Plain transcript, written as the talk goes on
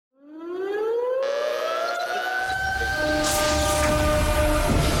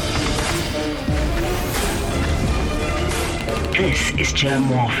This is Germ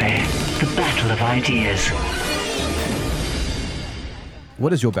Warfare, the battle of ideas.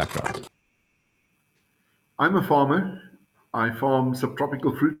 What is your background? I'm a farmer. I farm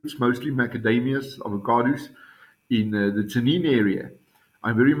subtropical fruits, mostly macadamias, avocados, in the Tanin area.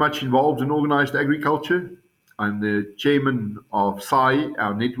 I'm very much involved in organized agriculture. I'm the chairman of SAI,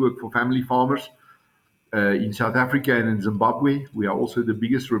 our network for family farmers, in South Africa and in Zimbabwe. We are also the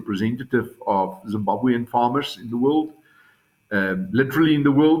biggest representative of Zimbabwean farmers in the world, literally in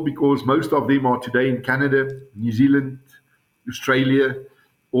the world, because most of them are today in Canada, New Zealand, Australia,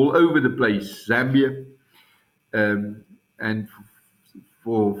 all over the place, Zambia. And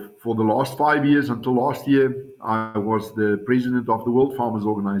for the last 5 years until last year, I was the president of the World Farmers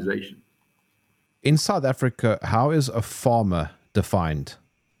Organization. In South Africa, how is a farmer defined?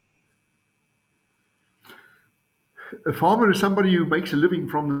 A farmer is somebody who makes a living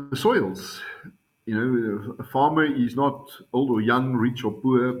from the soils. You know, a farmer is not old or young, rich or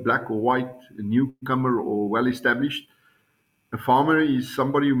poor, black or white, a newcomer or well established. A farmer is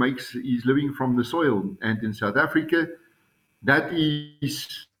somebody who makes his living from the soil. And in South Africa, that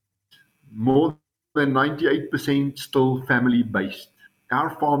is more than 98% still family based.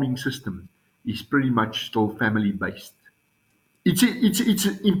 Our farming system is pretty much still family based. It's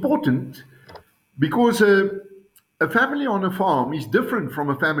important because a family on a farm is different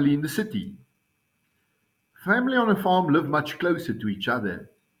from a family in the city. Family on a farm live much closer to each other.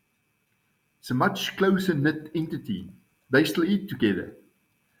 It's a much closer knit entity. They still eat together.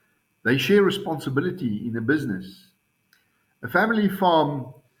 They share responsibility in a business. A family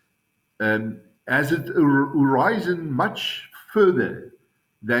farm has a horizon much further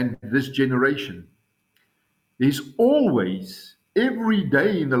than this generation. There's always, every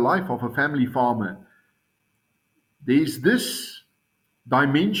day in the life of a family farmer, there's this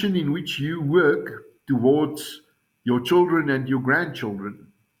dimension in which you work towards your children and your grandchildren.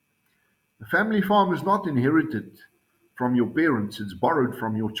 A family farm is not inherited from your parents, it's borrowed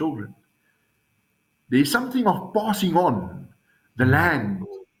from your children. There's something of passing on the land,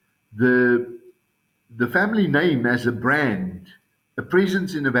 the family name as a brand, a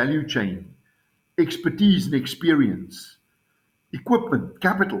presence in a value chain, expertise and experience, equipment,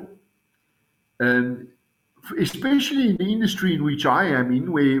 capital. And especially in the industry in which I am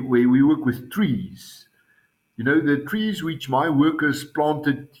in, where we work with trees. You know, the trees which my workers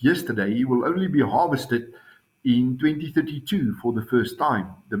planted yesterday will only be harvested in 2032 for the first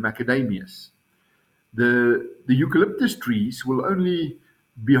time, the macadamias. The eucalyptus trees will only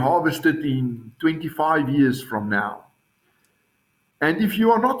be harvested in 25 years from now. And if you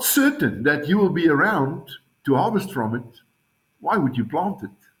are not certain that you will be around to harvest from it, why would you plant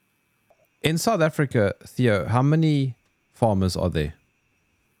it? In South Africa, Theo, how many farmers are there?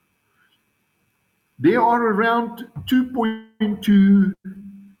 There are around 2.2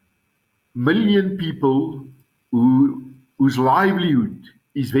 million people whose livelihood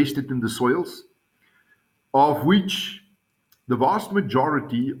is vested in the soils, of which the vast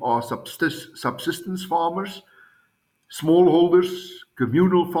majority are subsistence farmers, smallholders,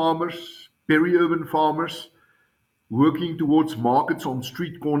 communal farmers, peri-urban farmers, working towards markets on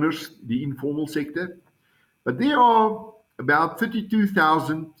street corners, the informal sector. But there are about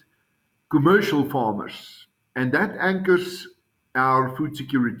 32,000 commercial farmers, and that anchors our food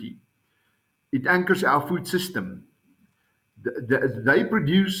security. It anchors our food system. They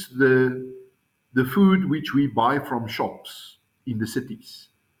produce the food which we buy from shops in the cities.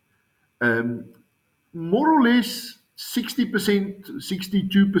 More or less 60%,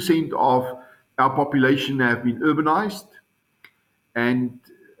 62% of our population have been urbanized, and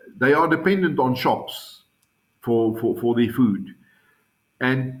they are dependent on shops for their food.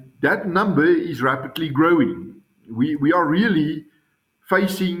 And that number is rapidly growing. We are really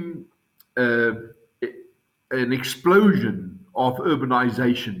facing an explosion of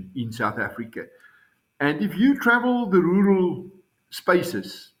urbanization in South Africa. And if you travel the rural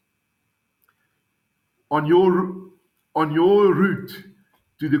spaces on your route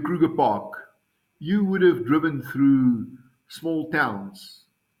to the Kruger Park, you would have driven through small towns,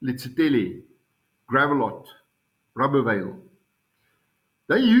 Letsitele, Gravelot, Rubbervale.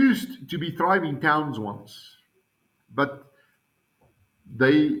 They used to be thriving towns once, but there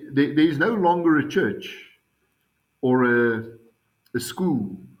is no longer a church or a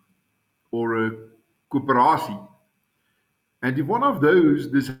school or a koöperasie. And if one of those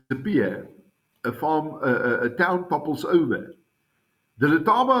disappear, a town topples over. The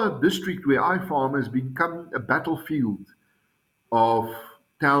Letaba district where I farm has become a battlefield of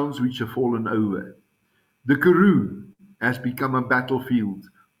towns which have fallen over. The Karoo has become a battlefield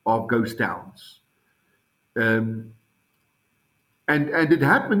of ghost towns. And it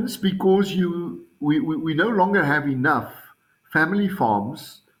happens because we no longer have enough family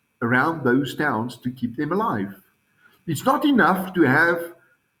farms around those towns to keep them alive. It's not enough to have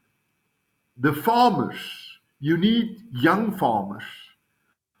the farmers. You need young farmers.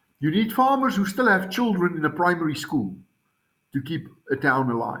 You need farmers who still have children in a primary school to keep a town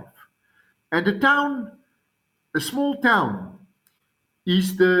alive. And a small town,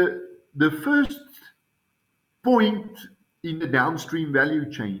 is the first point in the downstream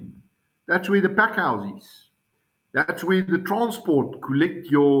value chain. That's where the pack house is. That's where the transport collect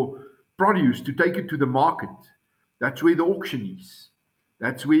your produce to take it to the market. That's where the auction is.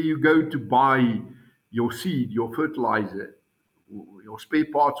 That's where you go to buy your seed, your fertilizer, your spare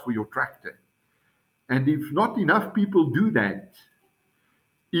parts for your tractor. And if not enough people do that,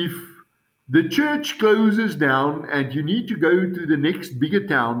 if the church closes down and you need to go to the next bigger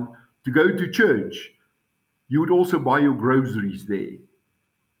town to go to church, you would also buy your groceries there.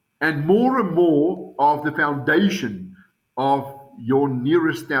 And more of the foundation of your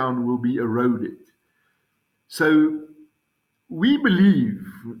nearest town will be eroded. So we believe,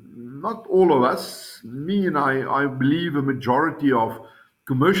 not all of us, me and I believe a majority of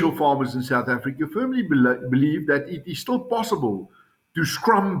commercial farmers in South Africa firmly believe that it is still possible to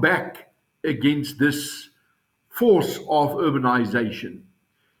scrum back against this force of urbanization.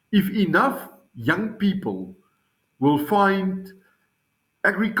 If enough young people will find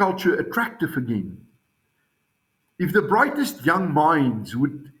agriculture attractive again, if the brightest young minds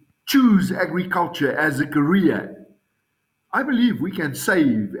would choose agriculture as a career, I believe we can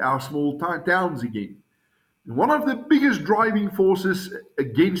save our small towns again. One of the biggest driving forces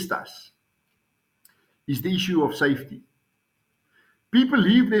against us is the issue of safety. People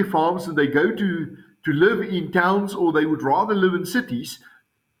leave their farms and they go to live in towns, or they would rather live in cities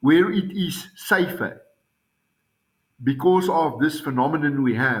where it is safer because of this phenomenon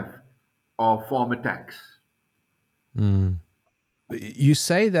we have of farm attacks. You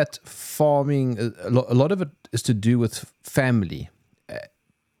say that farming, a lot of it is to do with family.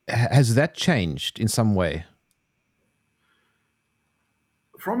 Has that changed in some way?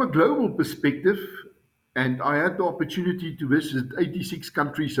 From a global perspective, and I had the opportunity to visit 86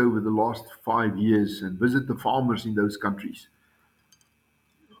 countries over the last 5 years and visit the farmers in those countries.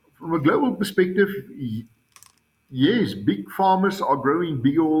 From a global perspective, yes, big farmers are growing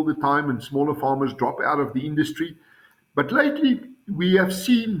bigger all the time and smaller farmers drop out of the industry. But lately, we have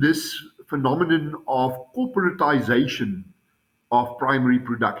seen this phenomenon of corporatization of primary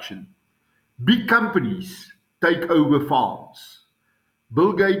production. Big companies take over farms.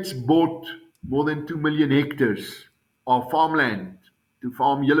 Bill Gates bought more than 2 million hectares of farmland to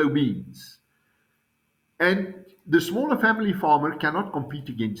farm yellow beans. And the smaller family farmer cannot compete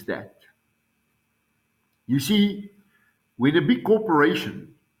against that. You see, when a big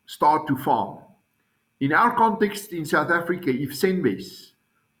corporation start to farm, in our context in South Africa, if Senbes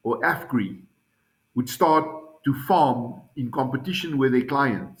or Afgri would start to farm in competition with their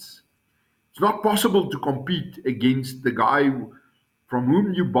clients, it's not possible to compete against the guy from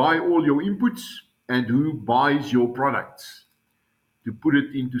whom you buy all your inputs and who buys your products to put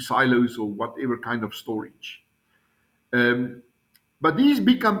it into silos or whatever kind of storage. But these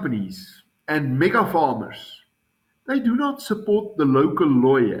big companies and mega farmers, they do not support the local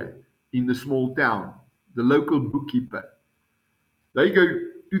lawyer in the small town, the local bookkeeper. They go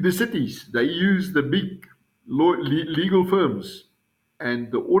to the cities. They use the big legal firms and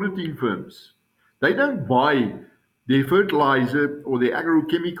the auditing firms. They don't buy their fertilizer or their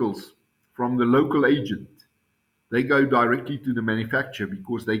agrochemicals from the local agent. They go directly to the manufacturer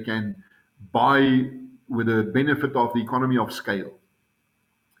because they can buy with the benefit of the economy of scale.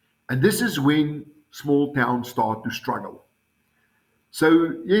 And this is when small towns start to struggle.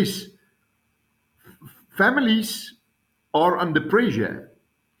 So, yes, families are under pressure.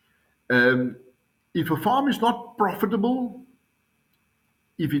 If a farm is not profitable,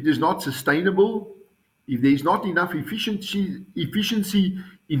 if it is not sustainable, if there is not enough efficiency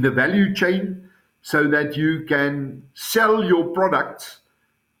in the value chain so that you can sell your products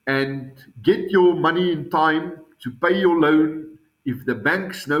and get your money in time to pay your loan, if the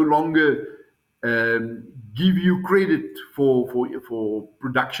banks no longer give you credit for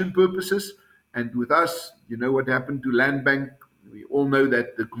production purposes, and with us, you know what happened to Land Bank. We all know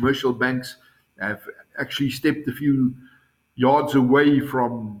that the commercial banks have actually stepped a few yards away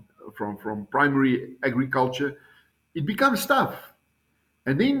from primary agriculture. It becomes tough.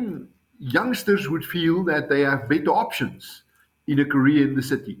 And then youngsters would feel that they have better options in a career in the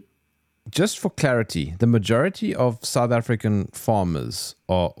city. Just for clarity, the majority of South African farmers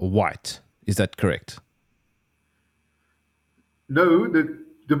are white. Is that correct? No,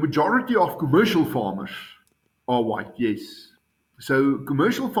 the majority of commercial farmers are white, yes. So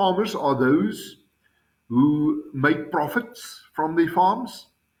commercial farmers are those who make profits from their farms,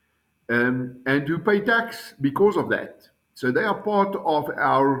 and who pay tax because of that. So they are part of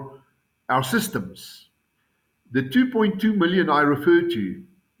our systems. The 2.2 million I refer to,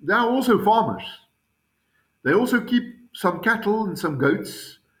 they are also farmers. They also keep some cattle and some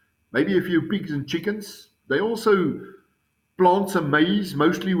goats, maybe a few pigs and chickens. They also plant some maize,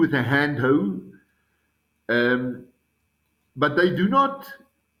 mostly with a hand hoe, um, but they do not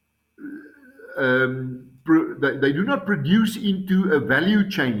they do not produce into a value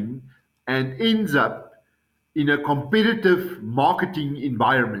chain and ends up in a competitive marketing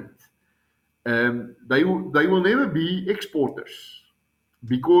environment. They will never be exporters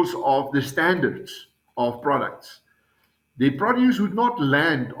because of the standards of products. Their produce would not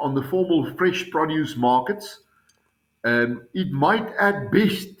land on the formal fresh produce markets. It might at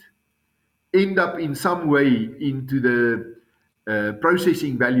best end up in some way into the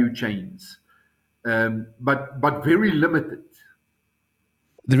processing value chains, but very limited.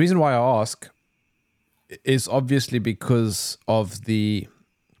 The reason why I ask is obviously because of the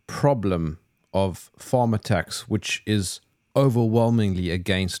problem of farmer tax, which is overwhelmingly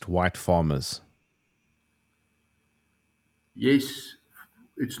against white farmers. Yes,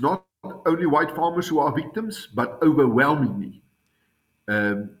 it's not only white farmers who are victims, but overwhelmingly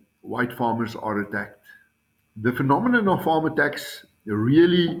white farmers are attacked. The phenomenon of farm attacks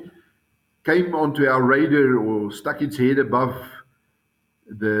really came onto our radar or stuck its head above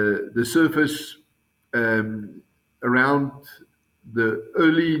the surface um, around the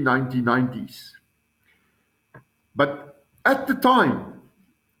early 1990s. But at the time,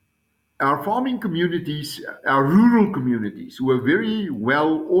 our farming communities, our rural communities, were very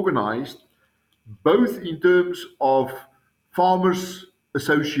well organized, both in terms of farmers'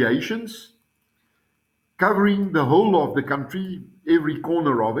 associations covering the whole of the country, every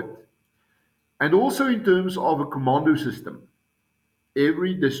corner of it, and also in terms of a commando system.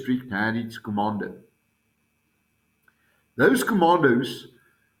 Every district had its commando. Those commandos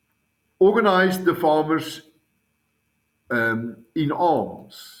organized the farmers in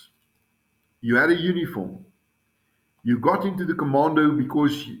arms. You had a uniform. You got into the commando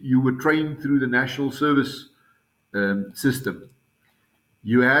because you were trained through the national service system.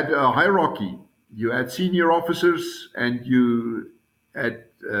 You had a hierarchy. You had senior officers and you had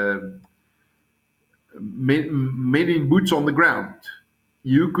men in boots on the ground.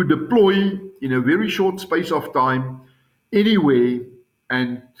 You could deploy in a very short space of time anywhere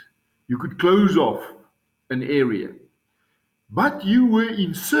and you could close off an area. But you were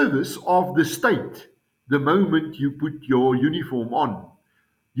in service of the state the moment you put your uniform on.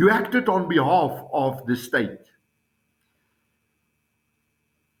 You acted on behalf of the state.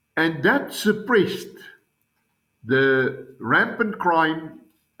 And that suppressed the rampant crime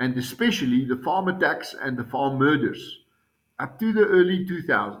and especially the farm attacks and the farm murders up to the early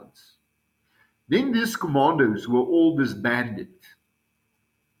 2000s. Then these commandos were all disbanded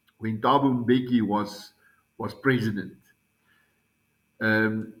when Thabo Mbeki was president.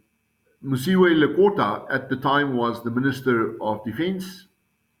 Um, Musiwe Lekota at the time was the Minister of Defense,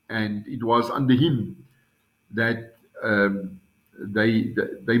 and it was under him that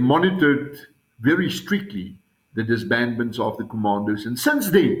they monitored very strictly the disbandments of the commandos. And since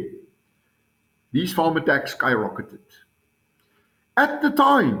then, these farm attacks skyrocketed. At the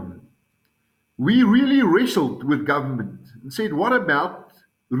time, we really wrestled with government and said, what about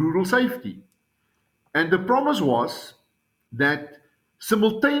rural safety? And the promise was that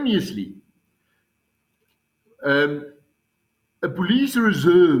simultaneously, um, a police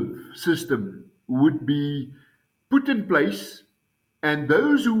reserve system would be put in place, and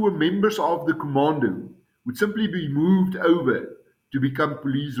those who were members of the commando would simply be moved over to become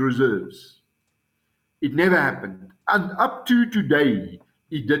police reserves. It never happened. And up to today,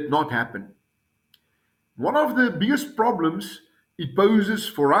 it did not happen. One of the biggest problems it poses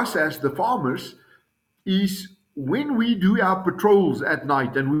for us as the farmers is when we do our patrols at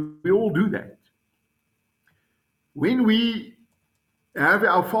night, and we all do that. When we have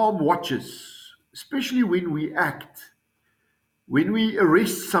our farm watches, especially when we act, when we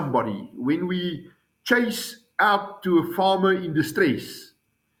arrest somebody, when we chase out to a farmer in distress,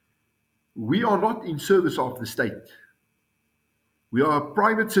 we are not in service of the state. We are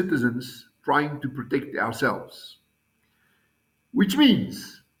private citizens trying to protect ourselves, which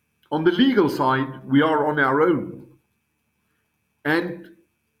means on the legal side, we are on our own. And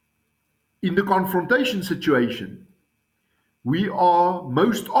in the confrontation situation, we are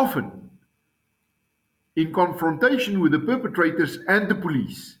most often in confrontation with the perpetrators and the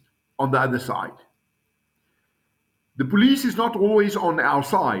police on the other side. The police is not always on our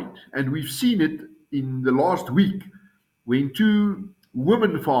side, and we've seen it in the last week when two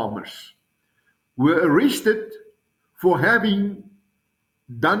women farmers were arrested for having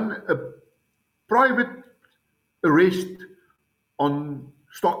done a private arrest on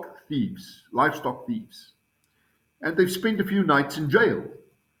livestock thieves, and they've spent a few nights in jail.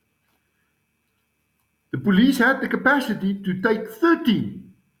 The police had the capacity to take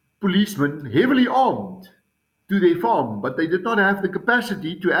 13 policemen heavily armed to their farm, but they did not have the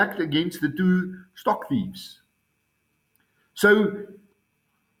capacity to act against the two stock thieves. So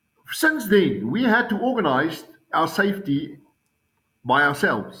since then, we had to organize our safety by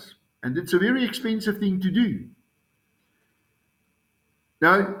ourselves, and it's a very expensive thing to do.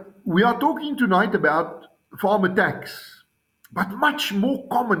 Now, we are talking tonight about farm attacks, but much more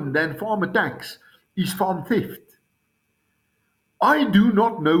common than farm attacks is farm theft. I do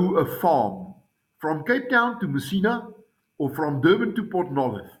not know a farm from Cape Town to Messina or from Durban to Port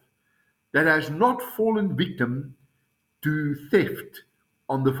Nolloth that has not fallen victim to theft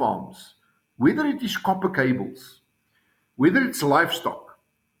on the farms. Whether it is copper cables, whether it's livestock,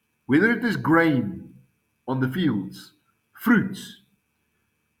 whether it is grain on the fields, fruits,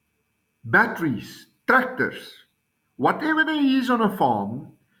 batteries, tractors, whatever there is on a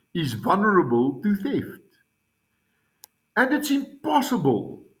farm is vulnerable to theft. And it's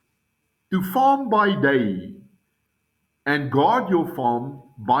impossible to farm by day and guard your farm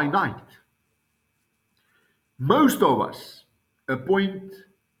by night. Most of us appoint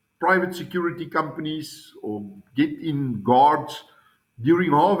private security companies or get in guards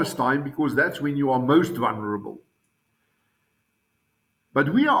during harvest time because that's when you are most vulnerable.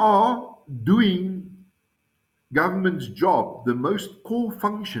 But we are doing government's job, the most core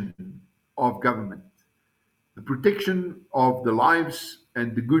function of government, the protection of the lives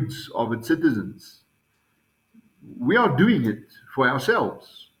and the goods of its citizens. We are doing it for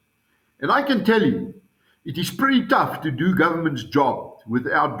ourselves. And I can tell you, it is pretty tough to do government's job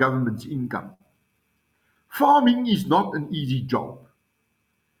without government's income. Farming is not an easy job.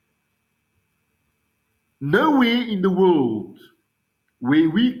 Nowhere in the world where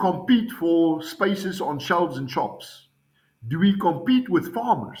we compete for spaces on shelves and shops do we compete with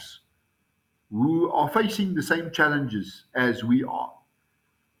farmers who are facing the same challenges as we are.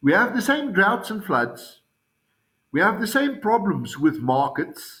 We have the same droughts and floods. We have the same problems with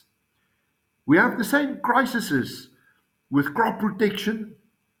markets. We have the same crises with crop protection.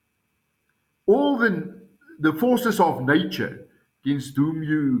 All the forces of nature against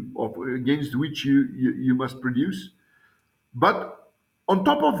which you must produce. But on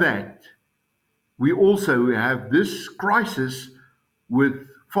top of that, we also have this crisis with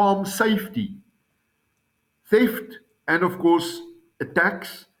farm safety, theft, and of course,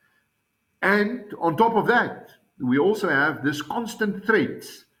 attacks. And on top of that, we also have this constant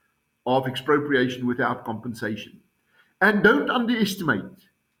threats of expropriation without compensation. And don't underestimate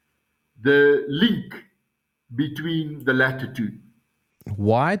the link between the latter two.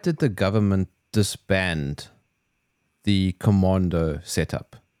 Why did the government disband the commando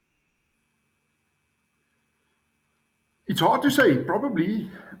setup? It's hard to say, probably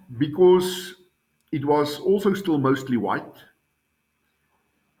because it was also still mostly white.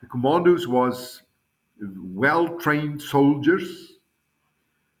 The commandos was well-trained soldiers.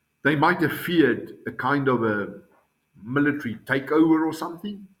 They might have feared a kind of a military takeover or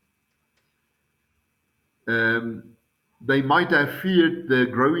something. They might have feared the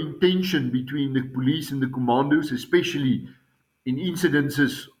growing tension between the police and the commandos, especially in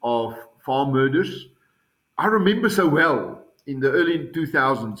incidences of farm murders. I remember so well in the early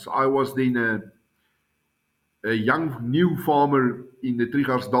 2000s, I was then a young new farmer in the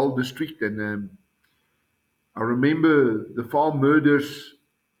Trigarsdal district, and I remember the farm murders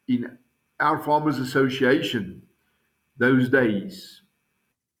in our farmers association those days,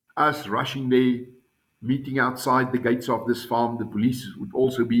 us rushing there, meeting outside the gates of this farm. The police would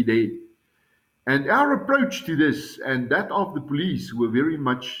also be there, and our approach to this and that of the police were very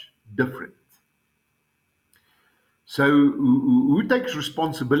much different. So who takes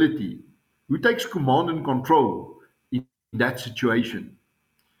responsibility? Who takes command and control in that situation?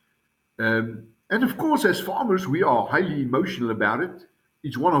 And of course, as farmers, we are highly emotional about it.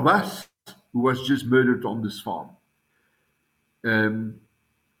 It's one of us who was just murdered on this farm. And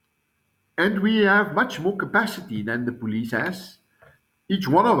we have much more capacity than the police has. Each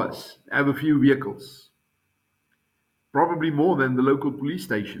one of us have a few vehicles, probably more than the local police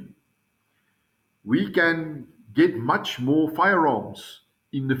station. We can get much more firearms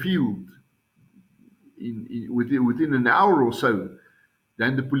in the field within an hour or so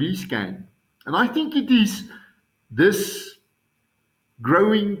than the police can. And I think it is this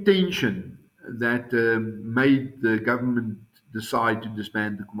growing tension that made the government decide to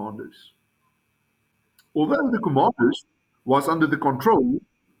disband the commandos. Although the commandos was under the control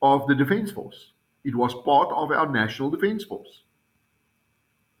of the Defence Force, it was part of our National Defence Force.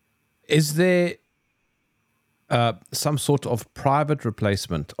 Is there some sort of private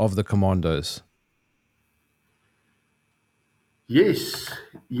replacement of the commandos? Yes,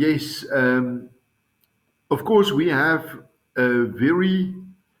 yes. Of course, we have a very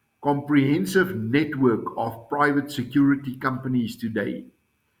comprehensive network of private security companies today,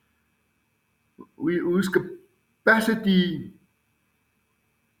 whose capacity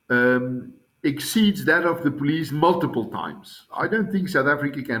exceeds that of the police multiple times. I don't think South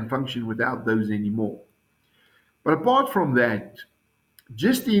Africa can function without those anymore. But apart from that,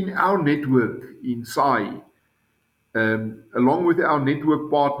 just in our network in SAI, along with our network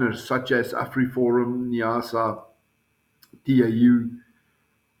partners such as AfriForum, NIASA, TAU,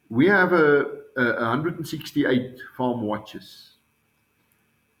 we have 168 farm watches.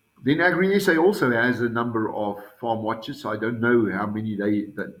 Then Agri-SA also has a number of farm watches. I don't know how many they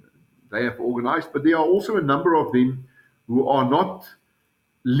have organized, but there are also a number of them who are not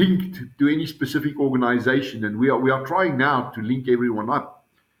linked to any specific organization, and we are trying now to link everyone up.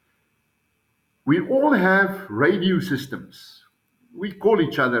 We all have radio systems. We call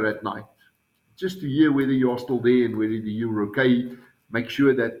each other at night just to hear whether you are still there and whether you're okay, make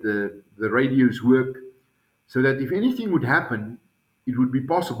sure that the radios work, so that if anything would happen, it would be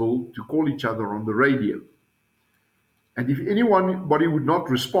possible to call each other on the radio. And if anybody would not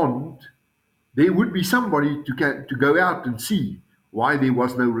respond, there would be somebody to go out and see why there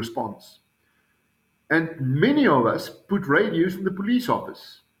was no response. And many of us put radios in the police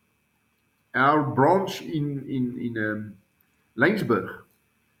office. Our branch in Laingsburg,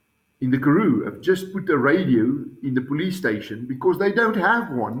 in the Karoo, have just put a radio in the police station because they don't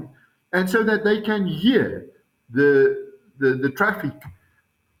have one, and so that they can hear the traffic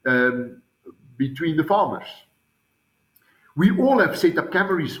between the farmers. We all have set up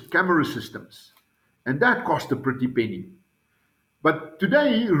camera systems, and that cost a pretty penny. But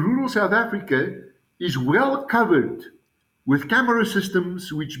today, rural South Africa is well covered with camera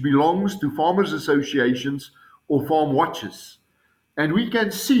systems which belongs to farmers associations or farm watches. And we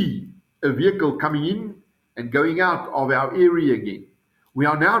can see a vehicle coming in and going out of our area again. We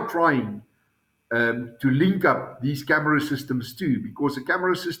are now trying to link up these camera systems too, because a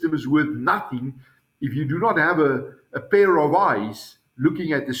camera system is worth nothing if you do not have a pair of eyes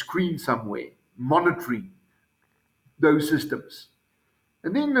looking at the screen somewhere, monitoring those systems.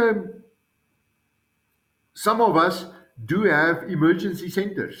 And then some of us do have emergency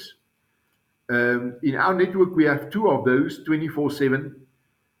centers. In our network, we have two of those, 24/7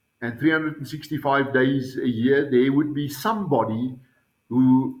 and 365 days a year. There would be somebody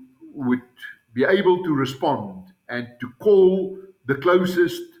who would be able to respond and to call the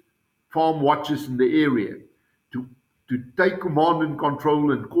closest farm watches in the area to take command and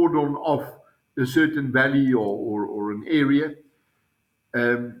control and cordon off a certain valley or an area.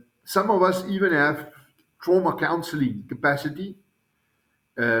 Some of us even have trauma counseling capacity.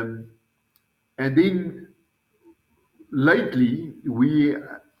 And then lately, we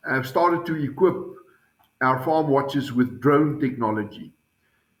have started to equip our farm watches with drone technology.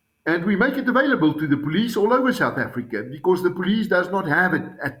 And we make it available to the police all over South Africa because the police does not have it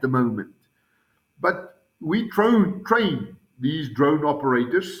at the moment. But we train these drone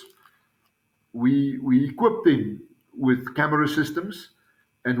operators. We equip them with camera systems.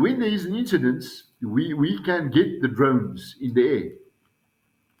 And when there is an incident, we can get the drones in the air.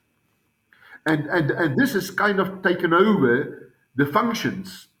 And this has kind of taken over the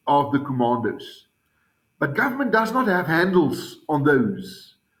functions of the commandos. But government does not have handles on those.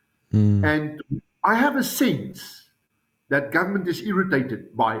 And I have a sense that government is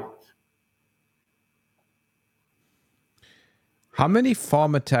irritated by it. How many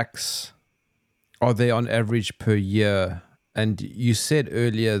farm attacks are there on average per year? And you said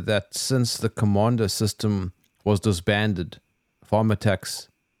earlier that since the commando system was disbanded, farm attacks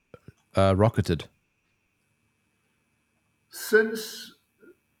rocketed. Since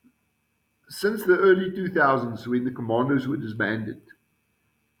the early 2000s, when the commandos were disbanded,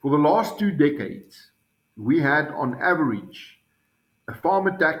 for the last 2 decades, we had on average a farm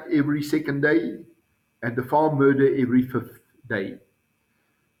attack every second day and a farm murder every fifth day.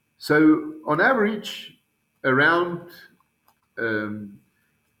 So on average, around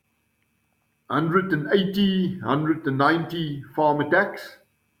 180, 190 farm attacks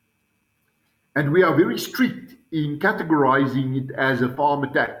And we are very strict in categorizing it as a farm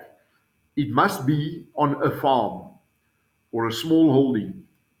attack. It must be on a farm or a small holding.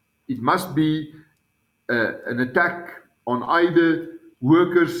 It must be an attack on either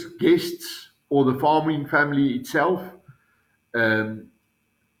workers, guests, or the farming family itself. Um,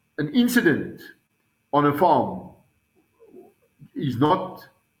 an incident on a farm is not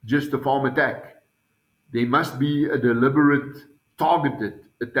just a farm attack. There must be a deliberate, targeted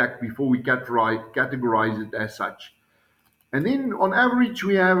attack before we categorize it as such. And then on average,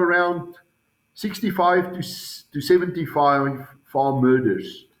 we have around 65 to 75 farm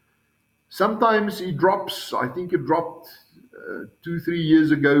murders. Sometimes it drops. I think it dropped 2, 3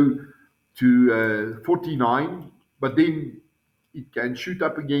 years ago to 49, but then it can shoot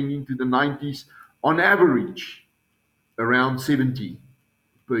up again into the 90s. On average, around 70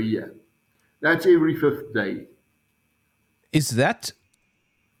 per year. That's every fifth day. Is that,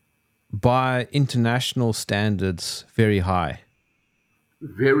 by international standards, very high?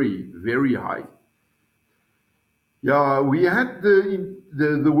 Very, very high. Yeah, we had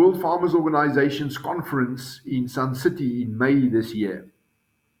the World Farmers Organization's conference in Sun City in May this year.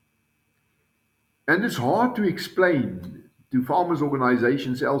 And it's hard to explain to farmers'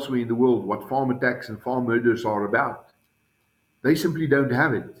 organizations elsewhere in the world what farm attacks and farm murders are about. They simply don't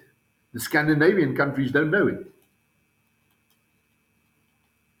have it. The Scandinavian countries don't know it.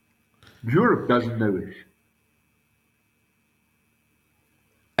 Europe doesn't know it.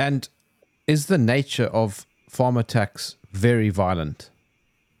 And is the nature of farm attacks very violent?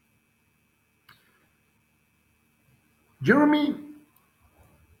 Jeremy,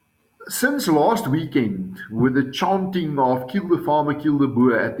 since last weekend, with the chanting of Kill the Farmer, Kill the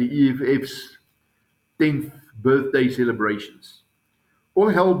Boer at the EFF's 10th birthday celebrations, all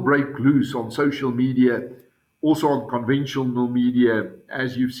hell broke loose on social media, also on conventional media.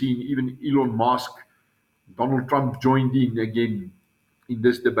 As you've seen, even Elon Musk, Donald Trump joined in again in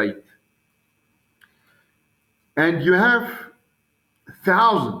this debate. And you have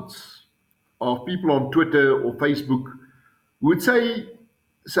thousands of people on Twitter or Facebook who would say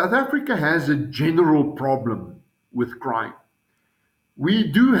South Africa has a general problem with crime.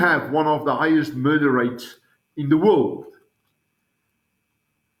 We do have one of the highest murder rates in the world.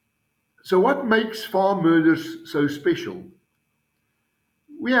 So, what makes farm murders so special?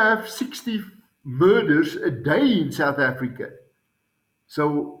 We have 60 murders a day in South Africa.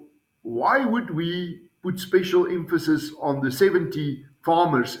 So, why would we put special emphasis on the 70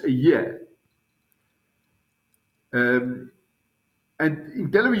 farmers a year? And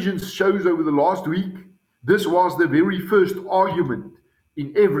in television shows over the last week, this was the very first argument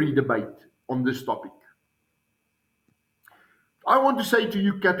in every debate on this topic. I want to say to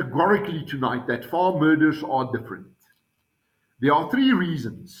you categorically tonight that farm murders are different. There are three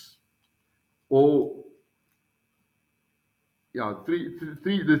reasons, or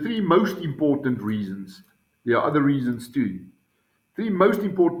the three most important reasons. There are other reasons too. Three most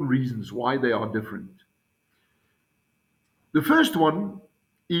important reasons why they are different. The first one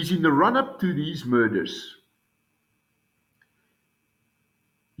is in the run-up to these murders.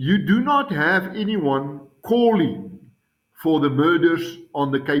 You do not have anyone calling for the murders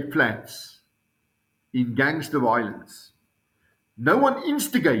on the Cape Flats in gangster violence. No one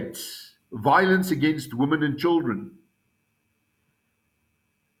instigates violence against women and children.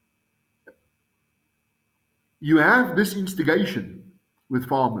 You have this instigation with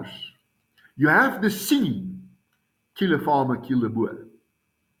farmers. You have the singing, kill a farmer, kill a boer.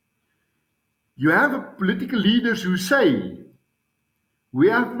 You have political leaders who say, we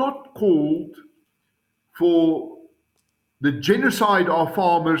have not called for the genocide of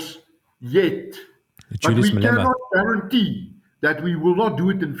farmers yet, but we cannot guarantee that we will not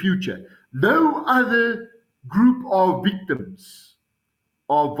do it in future. No other group of victims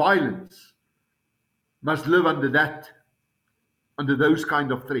of violence must live under those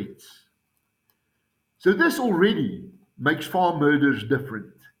kind of threats. So this already makes farm murders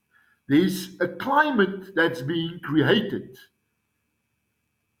different. There's a climate that's being created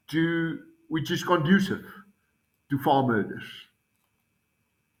which is conducive to farm murders.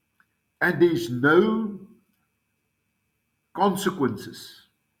 And there's no consequences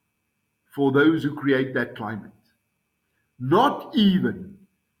for those who create that climate. Not even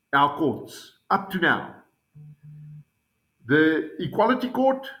our courts, up to now. The Equality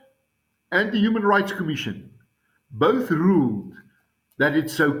Court and the Human Rights Commission both ruled that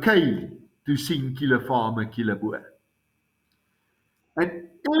it's okay to sing kill a farmer, kill a boer. And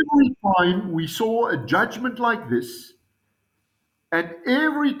every time we saw a judgment like this, and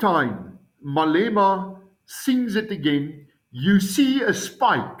every time Malema sings it again, you see a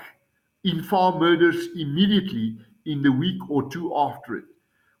spike in farm murders immediately in the week or two after it.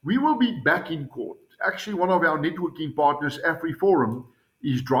 We will be back in court. Actually, one of our networking partners, AfriForum,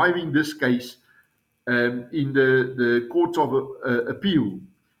 is driving this case in the Courts of Appeal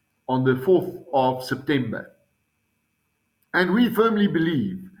on the 4th of September. And we firmly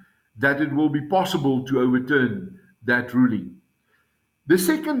believe that it will be possible to overturn that ruling. The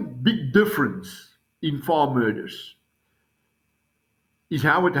second big difference in farm murders is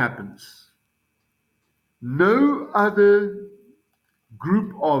how it happens. No other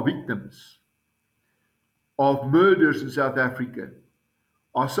group of victims of murders in South Africa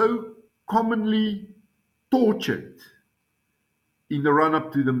are so commonly tortured in the run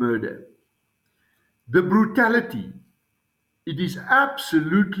up to the murder. The brutality, it is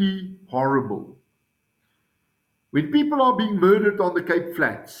absolutely horrible. When people are being murdered on the Cape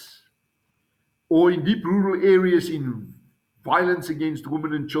Flats or in deep rural areas in violence against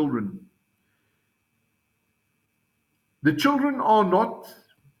women and children, the children are not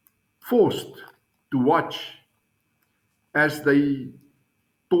forced to watch as they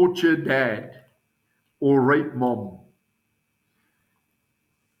torture dad or rape mom.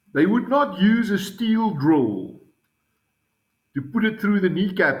 They would not use a steel drill to put it through the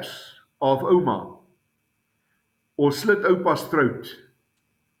kneecaps of Oma or slit Opa's throat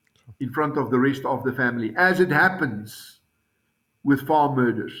in front of the rest of the family, as it happens with farm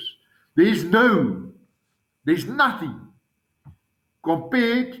murders. There's nothing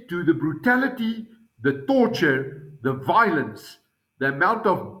compared to the brutality, the torture, the violence, the amount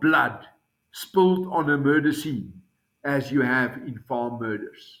of blood spilled on a murder scene as you have in farm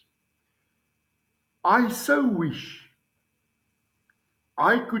murders. I so wish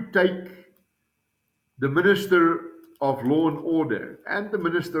I could take the Minister of Law and Order and the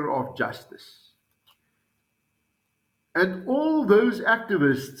Minister of Justice and all those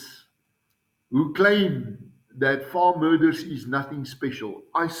activists who claim that farm murders is nothing special.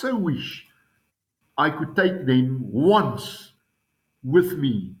 I so wish I could take them once with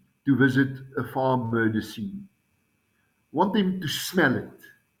me to visit a farm murder scene. I want them to smell it,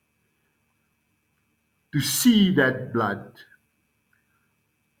 to see that blood.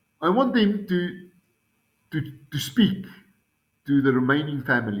 I want them to speak to the remaining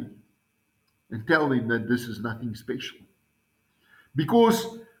family and tell them that this is nothing special. Because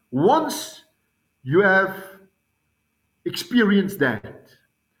once you have experienced that,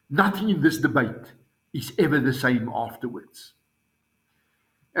 nothing in this debate is ever the same afterwards.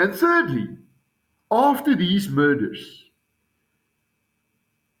 And thirdly, after these murders,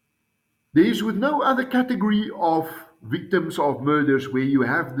 there is with no other category of victims of murders where you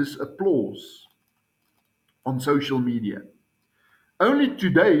have this applause on social media. Only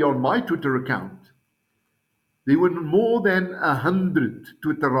today on my Twitter account, there were more than 100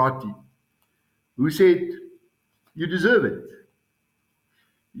 Twitterati who said, "You deserve it.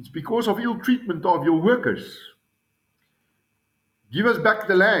 It's because of ill treatment of your workers. Give us back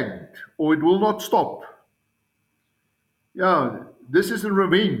the land or it will not stop. Yeah, this is a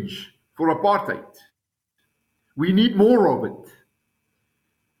revenge for apartheid. We need more of it."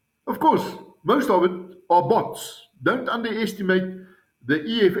 Of course, most of it are bots. Don't underestimate the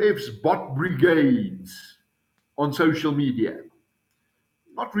EFF's bot brigades on social media.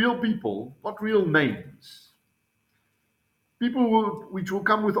 Not real people, not real names. People which will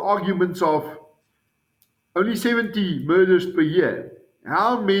come with arguments of only 70 murders per year.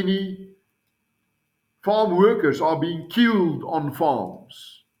 How many farm workers are being killed on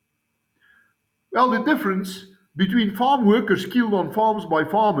farms? Well, the difference between farm workers killed on farms by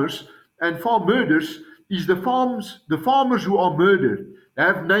farmers and farm murders is the farmers who are murdered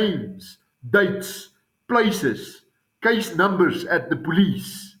have names, dates, places, case numbers at the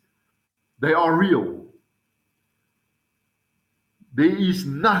police. They are real. There is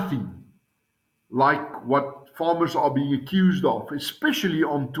nothing like what farmers are being accused of, especially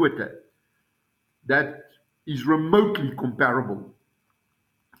on Twitter, that is remotely comparable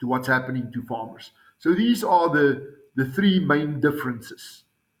to what's happening to farmers. So these are the three main differences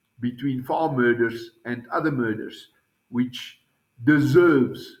between farm murders and other murders, which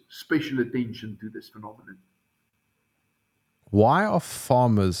deserves special attention to this phenomenon. Why are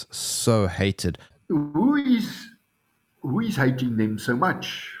farmers so hated? Who is hating them so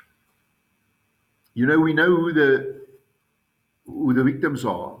much? You know, we know who the victims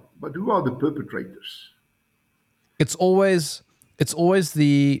are, but who are the perpetrators? It's always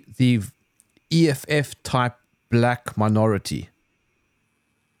the EFF type black minority.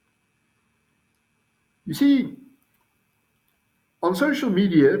 You see, on social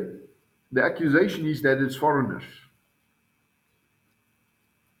media, the accusation is that it's foreigners.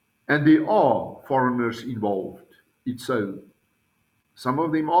 And there are foreigners involved. It's so. Some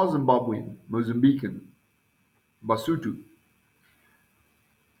of them are Zimbabwean, Mozambican, Basotho,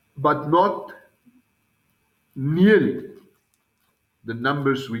 but not nearly the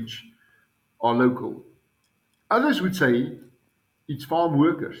numbers which are local. Others would say it's farm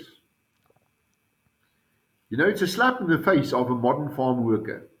workers. It's a slap in the face of a modern farm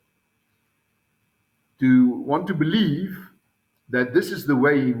worker to want to believe that this is the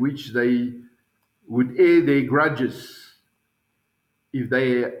way in which they would air their grudges if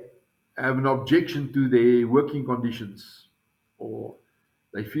they have an objection to their working conditions or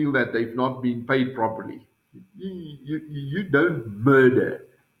they feel that they've not been paid properly. You don't murder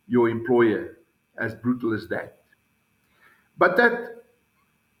your employer as brutal as that. But that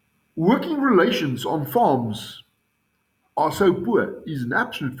working relations on farms are so poor is an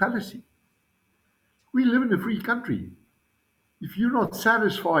absolute fallacy. We live in a free country. If you're not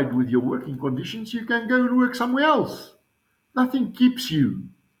satisfied with your working conditions, you can go and work somewhere else. Nothing keeps you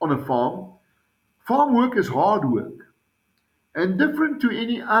on a farm. Farm work is hard work. And different to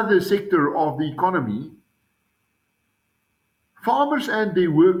any other sector of the economy, farmers and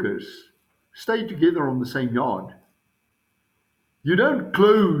their workers stay together on the same yard. You don't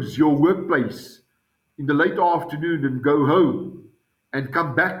close your workplace in the late afternoon and go home and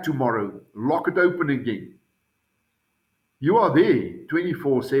come back tomorrow, lock it open again. You are there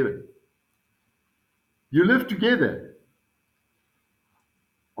 24/7. You live together.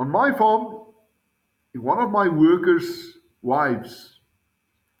 On my farm, if one of my workers' wives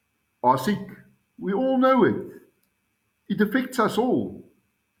are sick, we all know it. It affects us all.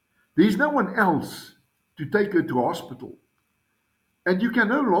 There's no one else to take her to hospital. And you can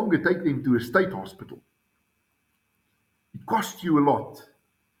no longer take them to a state hospital. It costs you a lot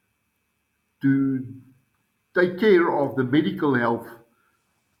to take care of the medical health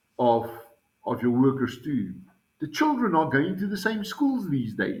of, of your workers too. The children are going to the same schools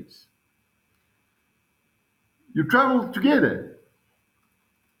these days. You travel together.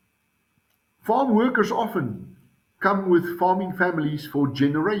 Farm workers often come with farming families for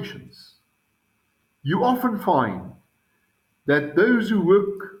generations. You often find that those who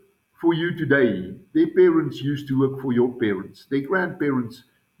work for you today, their parents used to work for your parents, their grandparents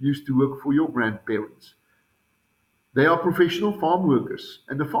used to work for your grandparents. They are professional farm workers.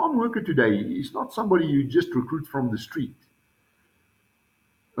 And the farm worker today is not somebody you just recruit from the street.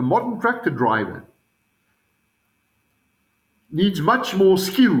 A modern tractor driver needs much more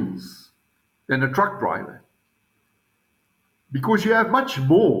skills than a truck driver because you have much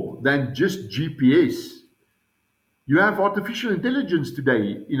more than just GPS. You have artificial intelligence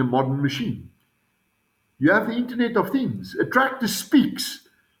today in a modern machine. You have the Internet of Things. A tractor speaks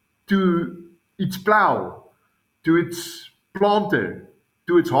to its plow, to its planter,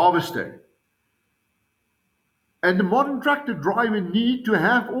 to its harvester. And the modern tractor driver need to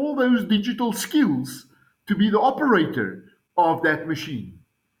have all those digital skills to be the operator of that machine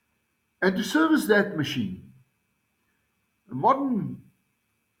and to service that machine. A modern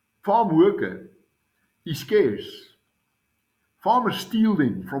farm worker is scarce. Farmers steal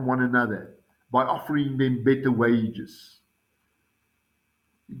them from one another by offering them better wages.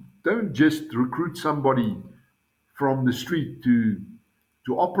 Don't just recruit somebody from the street to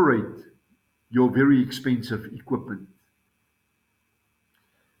operate your very expensive equipment.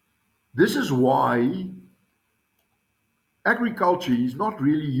 This is why agriculture is not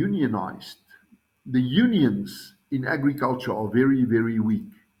really unionized. The unions in agriculture are very, very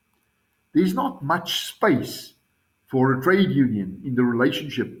weak. There's not much space for a trade union in the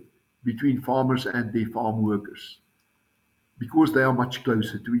relationship between farmers and their farm workers because they are much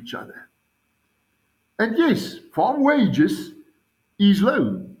closer to each other. And yes, farm wages is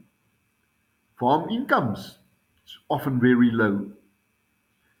low. Farm incomes is often very low.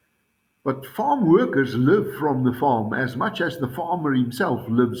 But farm workers live from the farm as much as the farmer himself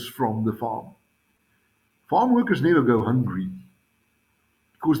lives from the farm. Farm workers never go hungry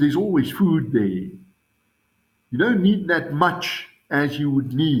because there's always food there. You don't need that much as you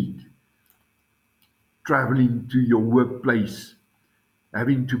would need traveling to your workplace,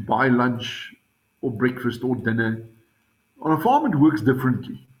 having to buy lunch or breakfast or dinner. On a farm, it works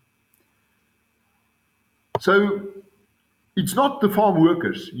differently. So it's not the farm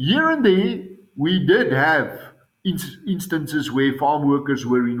workers. Here and there, we did have instances where farm workers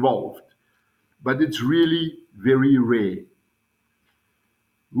were involved, but it's really very rare.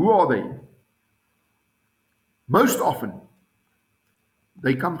 Who are they? Most often,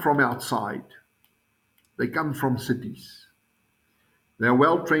 they come from outside. They come from cities. They are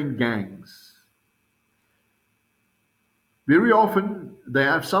well-trained gangs. Very often, they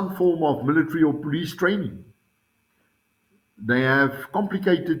have some form of military or police training. They have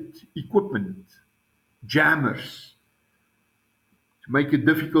complicated equipment, jammers, to make it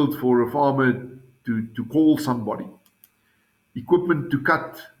difficult for a farmer to call somebody, equipment to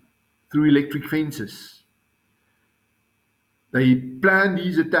cut through electric fences. They plan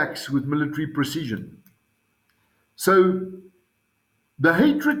these attacks with military precision. So the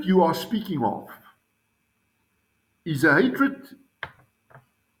hatred you are speaking of is a hatred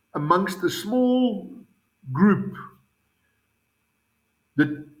amongst a small group,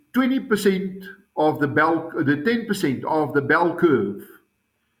 the 20% of the 10% of the bell curve,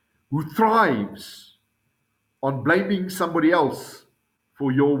 who thrives on blaming somebody else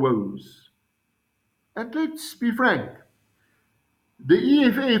for your woes. And let's be frank, the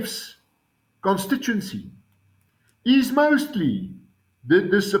EFF's constituency is mostly the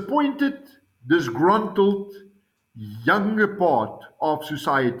disappointed, disgruntled, younger part of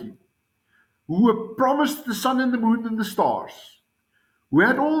society who were promised the sun and the moon and the stars, who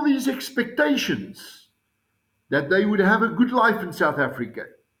had all these expectations that they would have a good life in South Africa.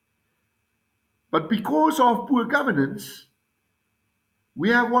 But because of poor governance, we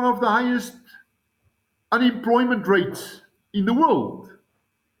have one of the highest unemployment rates in the world.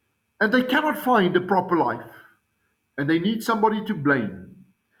 And they cannot find a proper life. And they need somebody to blame.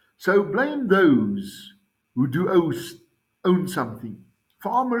 So blame those who do own something.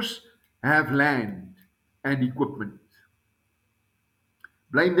 Farmers have land and equipment.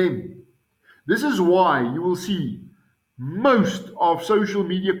 Blame them. This is why you will see most of social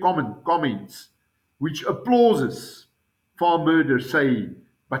media comments which applauses farm murder say,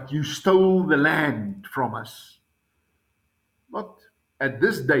 but you stole the land from us. But at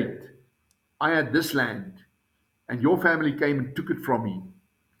this date, I had this land, and your family came and took it from me.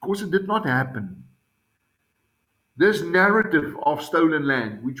 Of course, it did not happen. This narrative of stolen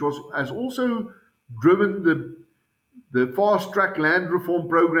land, which has also driven the fast track land reform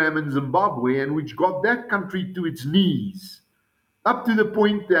program in Zimbabwe, and which got that country to its knees, up to the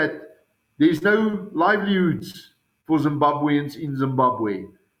point that there's no livelihoods for Zimbabweans in Zimbabwe.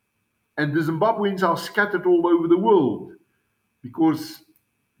 And the Zimbabweans are scattered all over the world because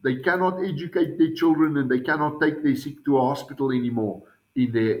they cannot educate their children and they cannot take their sick to a hospital anymore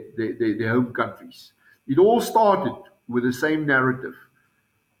in their home countries. It all started with the same narrative.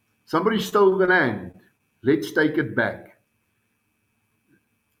 Somebody stole the land. Let's take it back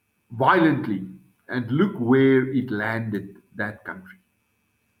violently. And look where it landed, that country.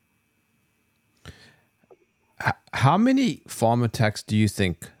 How many farm attacks do you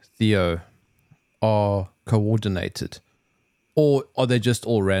think, Theo, are coordinated? Or are they just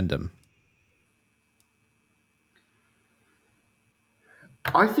all random?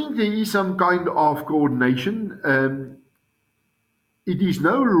 I think there is some kind of coordination. It is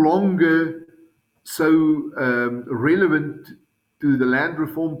no longer so relevant to the land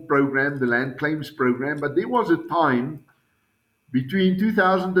reform program, the land claims program, but there was a time between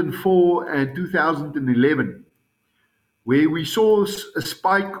 2004 and 2011 where we saw a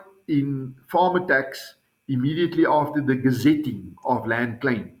spike in farm attacks immediately after the gazetting of land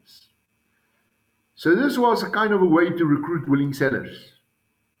claims. So this was a kind of a way to recruit willing sellers.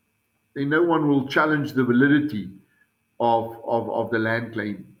 Then no one will challenge the validity of the land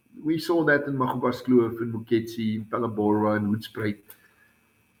claim. We saw that in Magubaskloof, in Moketsi, in Palabora, and Hoedspruit.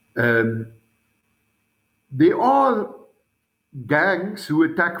 There are gangs who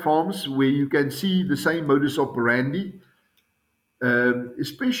attack farms where you can see the same modus operandi,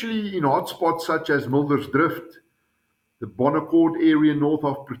 especially in hotspots such as Muldersdrift, the Bonnecourt area north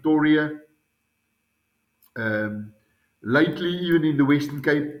of Pretoria, lately even in the Western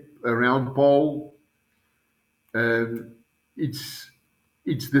Cape around Paul.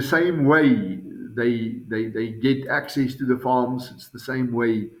 It's the same way they get access to the farms. It's the same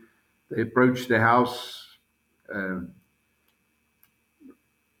way they approach the house.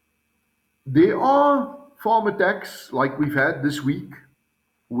 There are farm attacks like we've had this week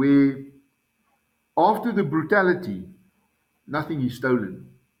where after the brutality, nothing is stolen.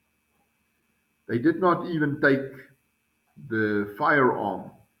 They did not even take the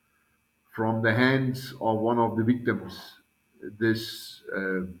firearm from the hands of one of the victims this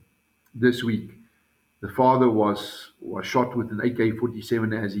week. The father was shot with an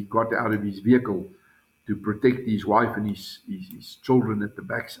AK-47 as he got out of his vehicle to protect his wife and his children at the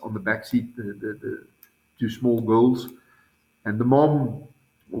back, on the back seat, the two small girls, and the mom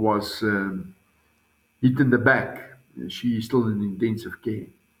was hit in the back. She is still in intensive care.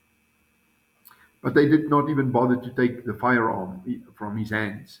 But they did not even bother to take the firearm from his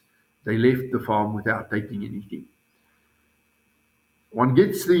hands. They left the farm without taking anything. one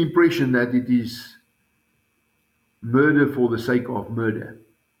gets the impression that it is murder for the sake of murder,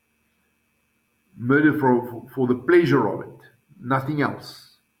 murder for the pleasure of it, nothing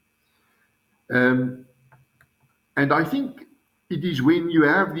else. Um, and I think it is when you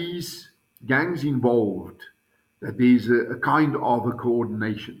have these gangs involved that there's a kind of a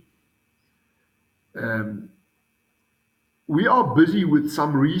coordination. Um, we are busy with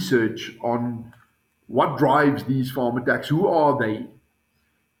some research on what drives these farm attacks, who are they?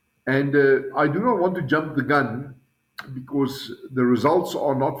 And I do not want to jump the gun because the results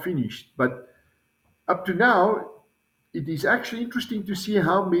are not finished. But up to now, it is actually interesting to see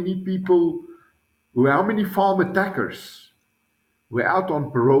how many people, how many farm attackers were out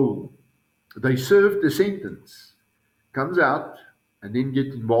on parole. They served the sentence, comes out, and then get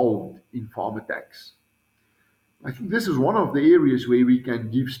involved in farm attacks. I think this is one of the areas where we can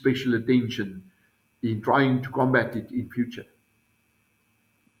give special attention in trying to combat it in future.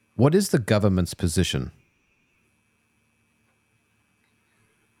 What is the government's position?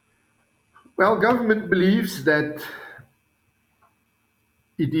 Well, government believes that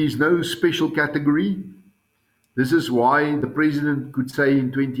it is no special category. This is why the president could say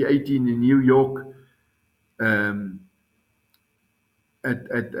in 2018 in New York um,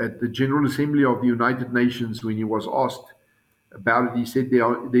 at the General Assembly of the United Nations, when he was asked about it, he said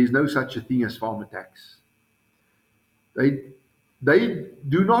there is no such a thing as farm attacks. They, they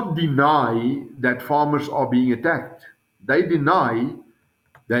do not deny that farmers are being attacked. They deny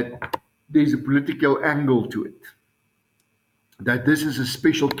that there's a political angle to it, that this is a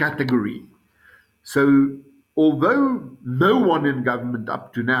special category. So, although no one in government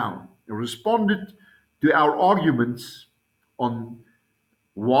up to now responded to our arguments on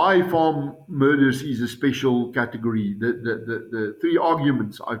why farm murders is a special category, the three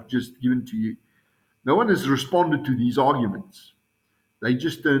arguments I've just given to you, no one has responded to these arguments. They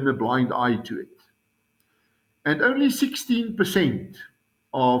just turn a blind eye to it. And only 16%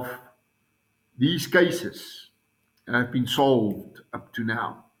 of these cases have been solved up to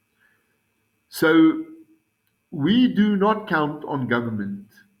now. So we do not count on government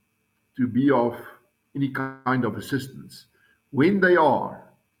to be of any kind of assistance. When they are,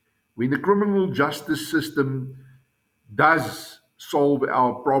 when the criminal justice system does solve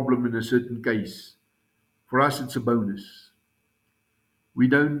our problem in a certain case, for us it's a bonus. We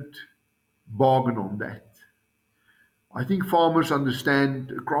don't bargain on that. I think farmers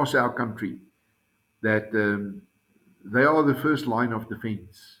understand across our country that they are the first line of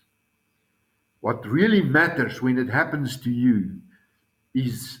defense. What really matters when it happens to you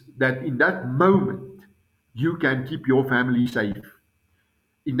is that in that moment, you can keep your family safe.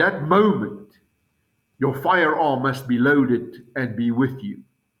 In that moment, your firearm must be loaded and be with you.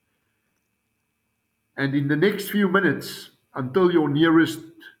 And in the next few minutes, until your nearest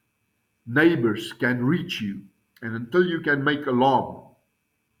neighbors can reach you, and until you can make alarm,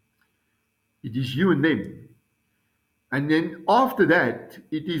 it is you and them. And then after that,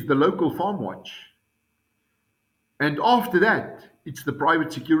 it is the local farm watch. And after that, it's the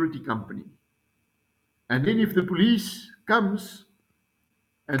private security company. And then if the police comes,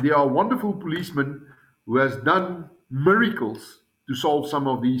 and there are wonderful policemen who has done miracles to solve some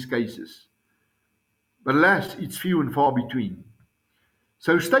of these cases. But alas, it's few and far between.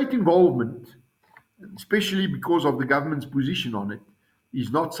 So state involvement, especially because of the government's position on it, is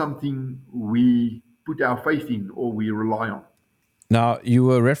not something we put our faith in or we rely on. Now, you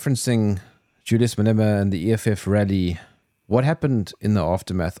were referencing Julius Malema and the EFF rally. What happened in the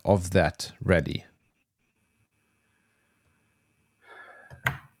aftermath of that rally?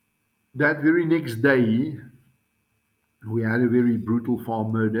 That very next day, we had a very brutal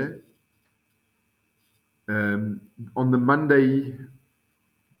farm murder. On the Monday,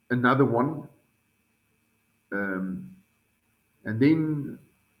 another one. And then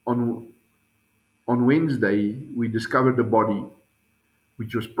on Wednesday, we discovered a body,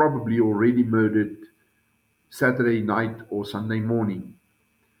 which was probably already murdered Saturday night or Sunday morning.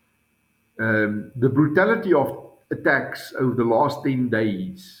 The brutality of attacks over the last 10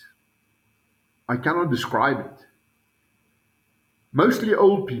 days, I cannot describe it. Mostly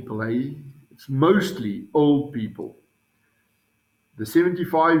old people, eh? It's mostly old people. The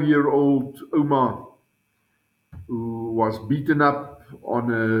 75-year-old Oma who was beaten up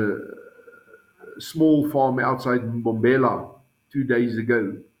on a small farm outside Mbombela 2 days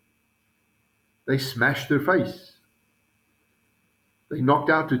ago. They smashed her face. They knocked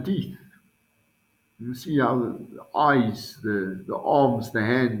out her teeth. You see how the eyes, the arms, the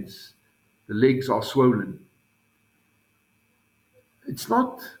hands, the legs are swollen. It's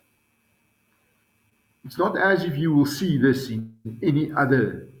not It's not as if you will see this in any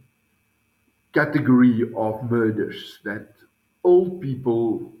other category of murders, that old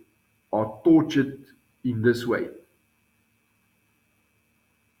people are tortured in this way.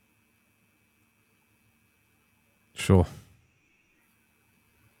 Sure.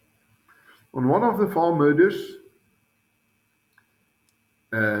 On one of the farm murders,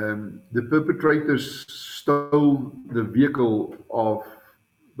 the perpetrators stole the vehicle of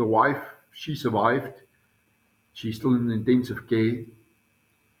the wife. She survived. She's still in intensive care.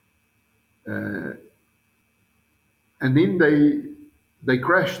 And then they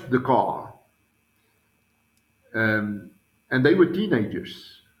crashed the car. And they were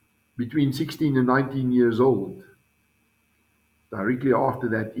teenagers, between 16 and 19 years old, directly after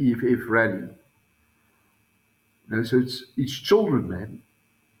that EFF rally. So it's children, man.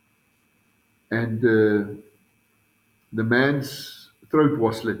 And the man's throat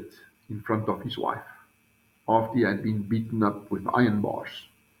was slit in front of his wife after he had been beaten up with iron bars.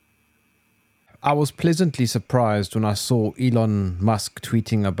 I was pleasantly surprised when I saw Elon Musk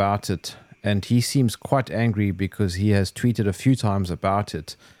tweeting about it, and he seems quite angry because he has tweeted a few times about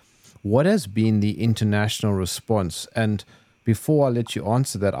it. What has been the international response? And before I let you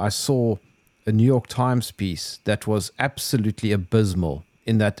answer that, I saw a New York Times piece that was absolutely abysmal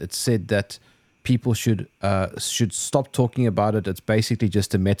in that it said that people should stop talking about it. It's basically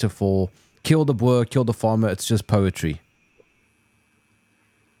just a metaphor. Kill the boer, kill the farmer. It's just poetry.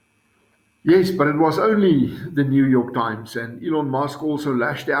 Yes, but it was only the New York Times, and Elon Musk also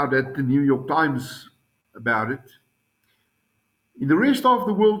lashed out at the New York Times about it. In the rest of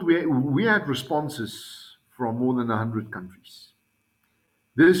the world, we had responses from more than 100 countries.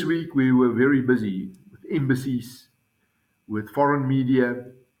 This week, we were very busy with embassies, with foreign media,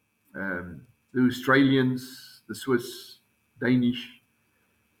 the Australians, the Swiss, Danish.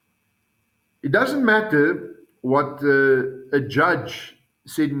 It doesn't matter what a judge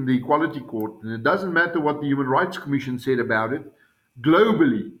said in the Equality Court, and it doesn't matter what the Human Rights Commission said about it.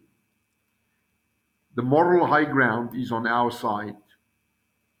 Globally, the moral high ground is on our side.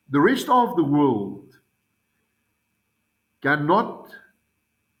 The rest of the world cannot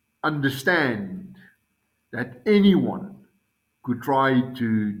understand that anyone could try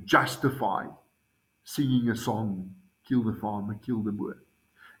to justify singing a song, kill the farmer, kill the boer,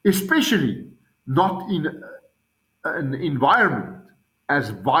 especially not in an environment as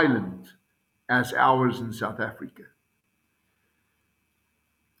violent as ours in South Africa.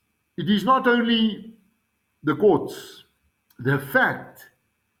 It is not only the courts, the fact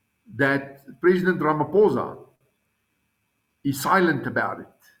that President Ramaphosa is silent about it,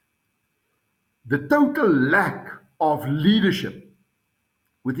 the total lack of leadership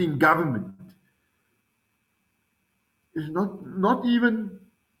within government is not even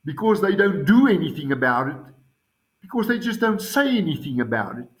because they don't do anything about it, because they just don't say anything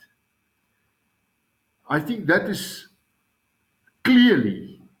about it. I think that is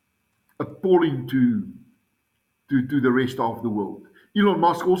clearly appalling to the rest of the world. Elon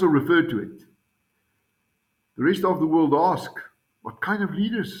Musk also referred to it. The rest of the world ask, what kind of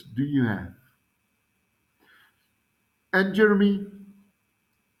leaders do you have? And Jeremy,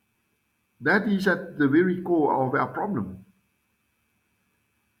 that is at the very core of our problem.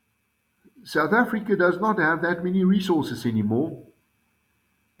 South Africa does not have that many resources anymore,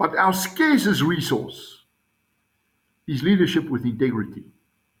 but our scarcest resource is leadership with integrity.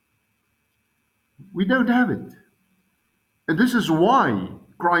 We don't have it. And this is why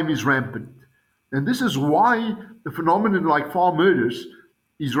crime is rampant. And this is why a phenomenon like farm murders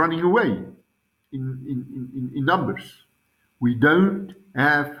is running away in numbers. We don't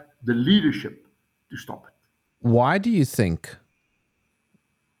have the leadership to stop it. Why do you think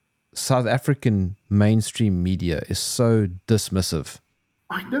South African mainstream media is so dismissive?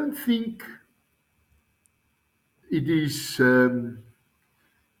 I don't think it is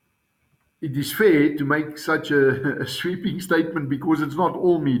fair to make such a sweeping statement because it's not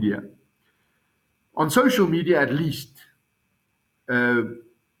all media. On social media, at least, uh,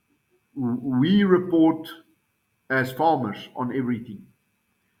 we report as farmers on everything.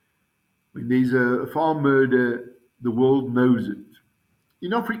 When there's a farm murder, the world knows it.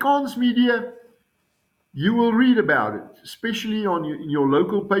 In Afrikaans media, you will read about it, especially in your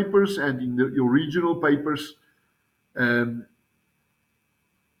local papers and in your regional papers. Um,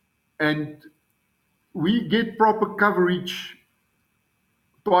 and we get proper coverage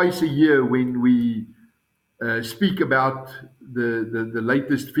twice a year when we speak about the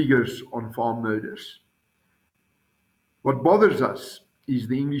latest figures on farm murders. What bothers us is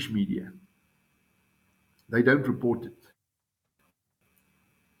the English media. They don't report it.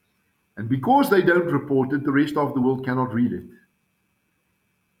 And because they don't report it, the rest of the world cannot read it.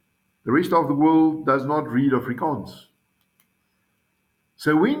 The rest of the world does not read Afrikaans.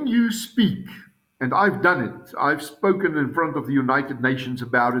 So when you speak, and I've done it, I've spoken in front of the United Nations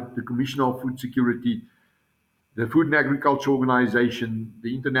about it, the Commission of Food Security, the Food and Agriculture Organization,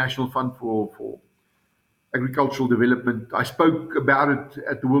 the International Fund for Agricultural Development. I spoke about it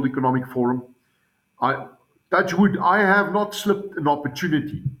at the World Economic Forum. Touch wood, I have not slipped an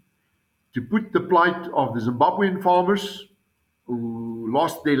opportunity to put the plight of the Zimbabwean farmers who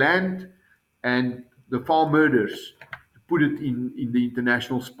lost their land and the farm murders, to put it in the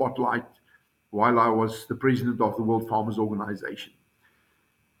international spotlight while I was the president of the World Farmers Organization.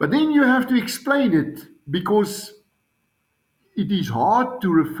 But then you have to explain it because it is hard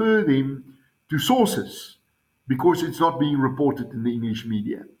to refer them to sources because it's not being reported in the English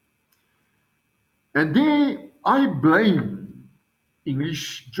media. And there I blame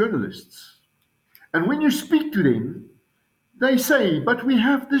English journalists. And when you speak to them, they say, but we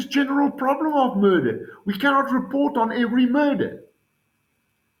have this general problem of murder. We cannot report on every murder.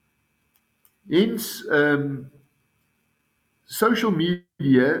 Hence, social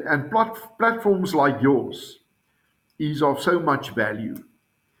media and platforms like yours is of so much value.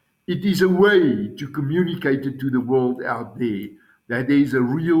 It is a way to communicate it to the world out there that there is a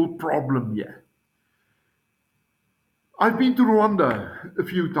real problem here. I've been to Rwanda a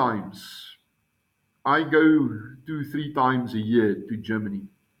few times. I go 2-3 times a year to Germany.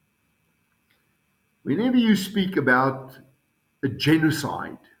 Whenever you speak about a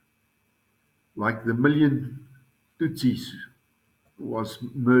genocide, like the million Tutsis who was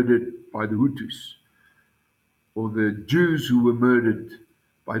murdered by the Hutus, or the Jews who were murdered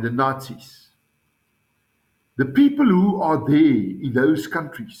by the Nazis, the people who are there in those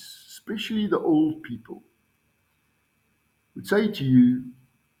countries, especially the old people, would say to you,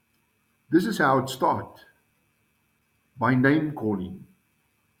 this is how it starts, by name calling,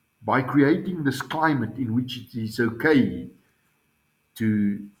 by creating this climate in which it is okay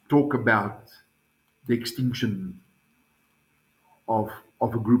to talk about the extinction of a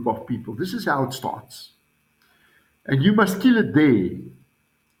group of people. This is how it starts. And you must kill it there.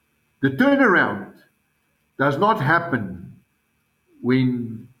 The turnaround does not happen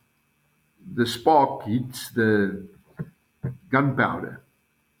when the spark hits the gunpowder.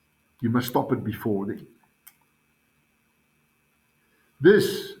 You must stop it before then.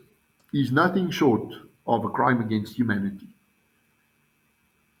 This is nothing short of a crime against humanity.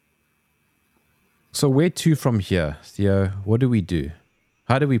 So where to from here, Theo? What do we do?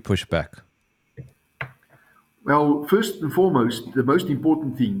 How do we push back? Well, first and foremost, the most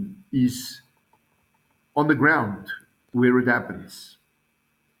important thing is on the ground where it happens.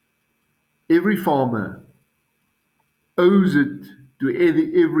 Every farmer owes it to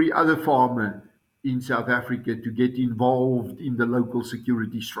every other farmer in South Africa to get involved in the local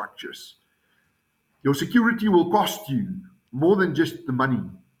security structures. Your security will cost you more than just the money.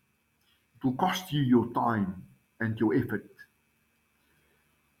 It will cost you your time and your effort.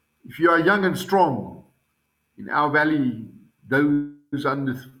 If you are young and strong, in our valley, those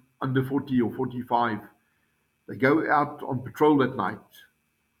under 40 or 45, they go out on patrol at night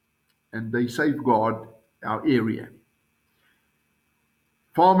and they safeguard our area.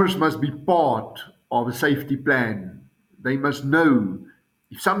 Farmers must be part of a safety plan. They must know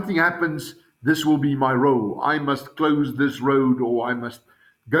if something happens, this will be my role. I must close this road or I must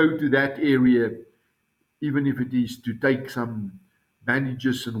go to that area, even if it is to take some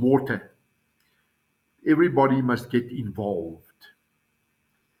bandages and water. Everybody must get involved.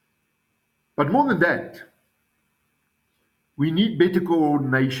 But more than that, we need better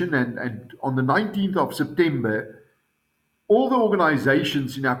coordination. And on the 19th of September, all the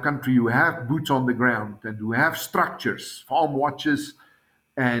organizations in our country who have boots on the ground and who have structures, farm watches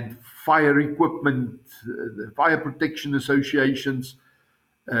and fire equipment, the fire protection associations,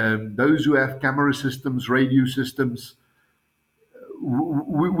 those who have camera systems, radio systems,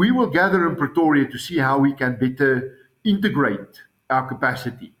 we will gather in Pretoria to see how we can better integrate our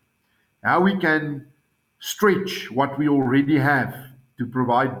capacity, how we can stretch what we already have to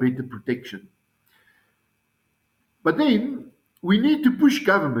provide better protection. But then we need to push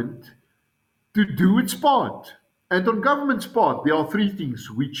government to do its part. And on government's part, there are three things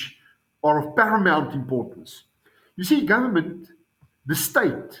which are of paramount importance. You see, government, the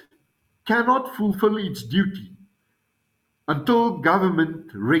state, cannot fulfill its duty until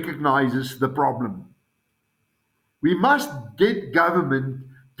government recognizes the problem. We must get government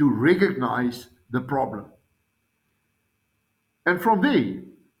to recognize the problem. And from there,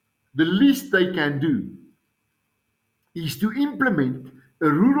 the least they can do is to implement a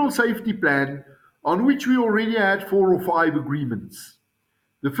rural safety plan on which we already had 4 or 5 agreements.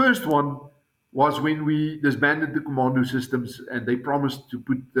 The first one was when we disbanded the commando systems and they promised to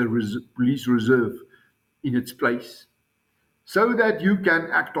put the police reserve in its place so that you can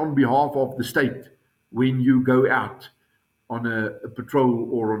act on behalf of the state when you go out on a patrol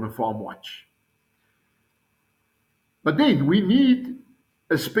or on a farm watch. But then we need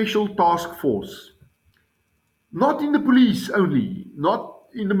a special task force, not in the police only, not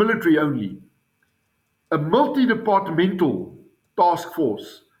in the military only, a multi-departmental task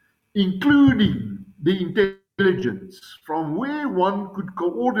force, including the intelligence, from where one could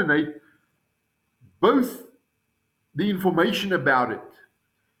coordinate both the information about it,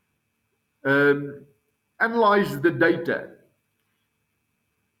 analyze the data,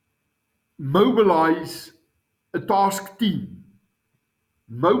 mobilize a task team,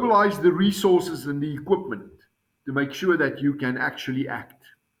 mobilize the resources and the equipment to make sure that you can actually act.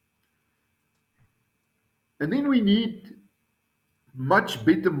 And then we need much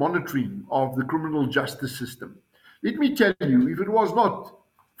better monitoring of the criminal justice system. Let me tell you, if it was not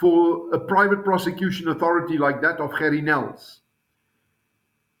for a private prosecution authority like that of Gerry Nels,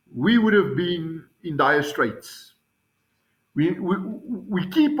 we would have been in dire straits. We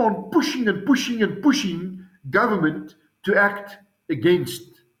keep on pushing and pushing and pushing government to act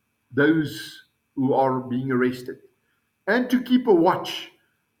against those who are being arrested and to keep a watch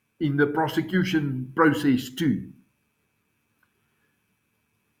in the prosecution process too.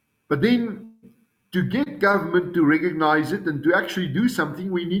 But then to get government to recognize it and to actually do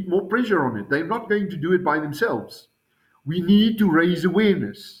something, we need more pressure on it. They're not going to do it by themselves. We need to raise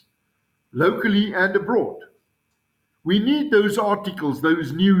awareness locally and abroad. We need those articles,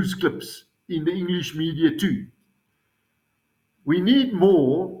 those news clips in the English media too. We need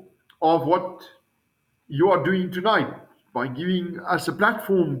more of what you are doing tonight by giving us a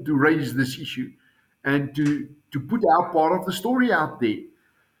platform to raise this issue and to put our part of the story out there.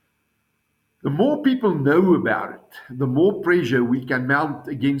 The more people know about it, the more pressure we can mount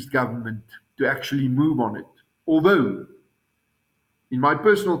against government to actually move on it. Although, in my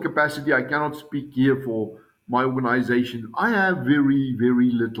personal capacity, I cannot speak here for my organization. I have very, very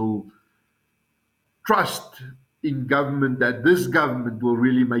little trust in government that this government will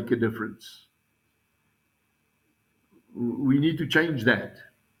really make a difference. We need to change that.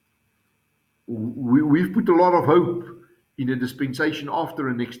 We've put a lot of hope in a dispensation after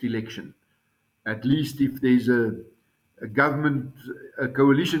a next election. At least if there's a government, a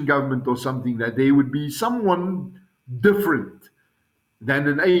coalition government or something, that there would be someone different than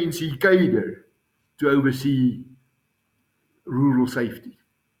an ANC cadre to oversee rural safety.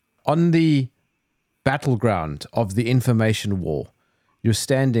 On the battleground of the information war, you're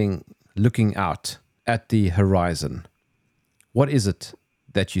standing looking out at the horizon. What is it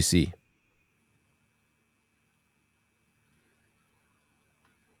that you see?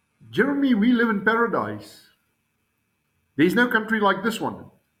 Jeremy, we live in paradise. There's no country like this one.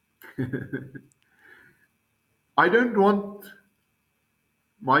 I don't want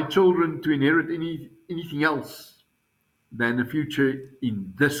my children to inherit anything else than a future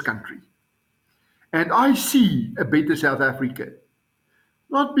in this country. And I see a better South Africa.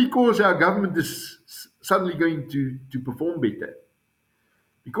 Not because our government is suddenly going to perform better.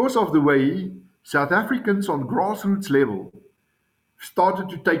 Because of the way South Africans on grassroots level started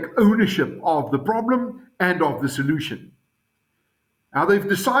to take ownership of the problem and of the solution. How they've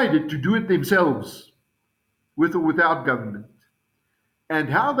decided to do it themselves, with or without government, and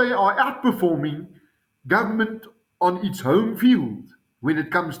how they are outperforming government on its home field when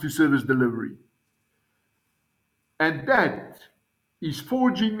it comes to service delivery. And that is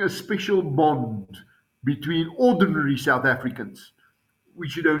forging a special bond between ordinary South Africans,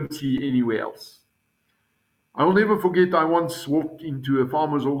 which you don't see anywhere else. I'll never forget, I once walked into a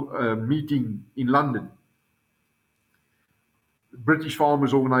farmers' meeting in London, the British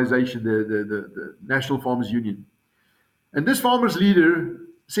Farmers Organization, the National Farmers Union. And this farmers leader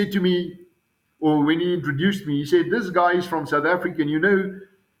said to me, or when he introduced me, he said, "This guy is from South Africa, and you know,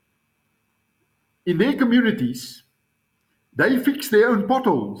 in their communities, they fix their own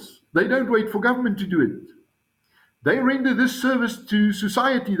potholes. They don't wait for government to do it. They render this service to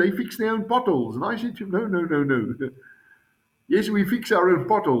society. They fix their own potholes." And I said to him, no. Yes, we fix our own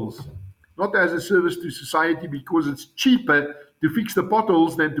potholes, not as a service to society because it's cheaper to fix the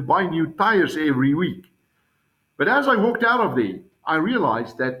potholes than to buy new tires every week. But as I walked out of there, I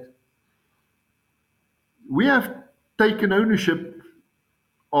realized that we have taken ownership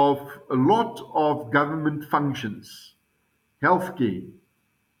of a lot of government functions: healthcare,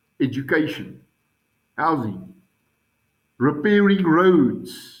 education, housing, repairing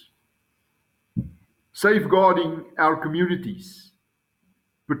roads, safeguarding our communities,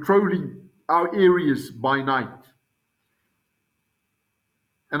 patrolling our areas by night.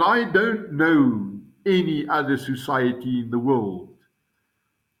 And I don't know any other society in the world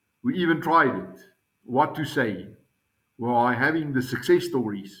who even tried it, what to say, who are having the success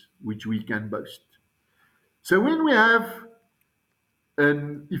stories which we can boast. So when we have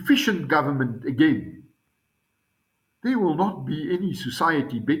an efficient government again, there will not be any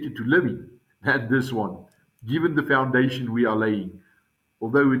society better to live in than this one, given the foundation we are laying,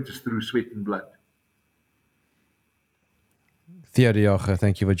 although it is through sweat and blood. Theo de Jager,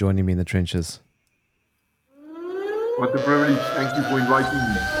 thank you for joining me in the trenches. What a privilege. Thank you for inviting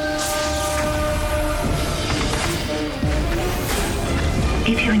me.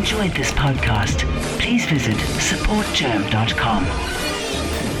 If you enjoyed this podcast, please visit supportgerm.com.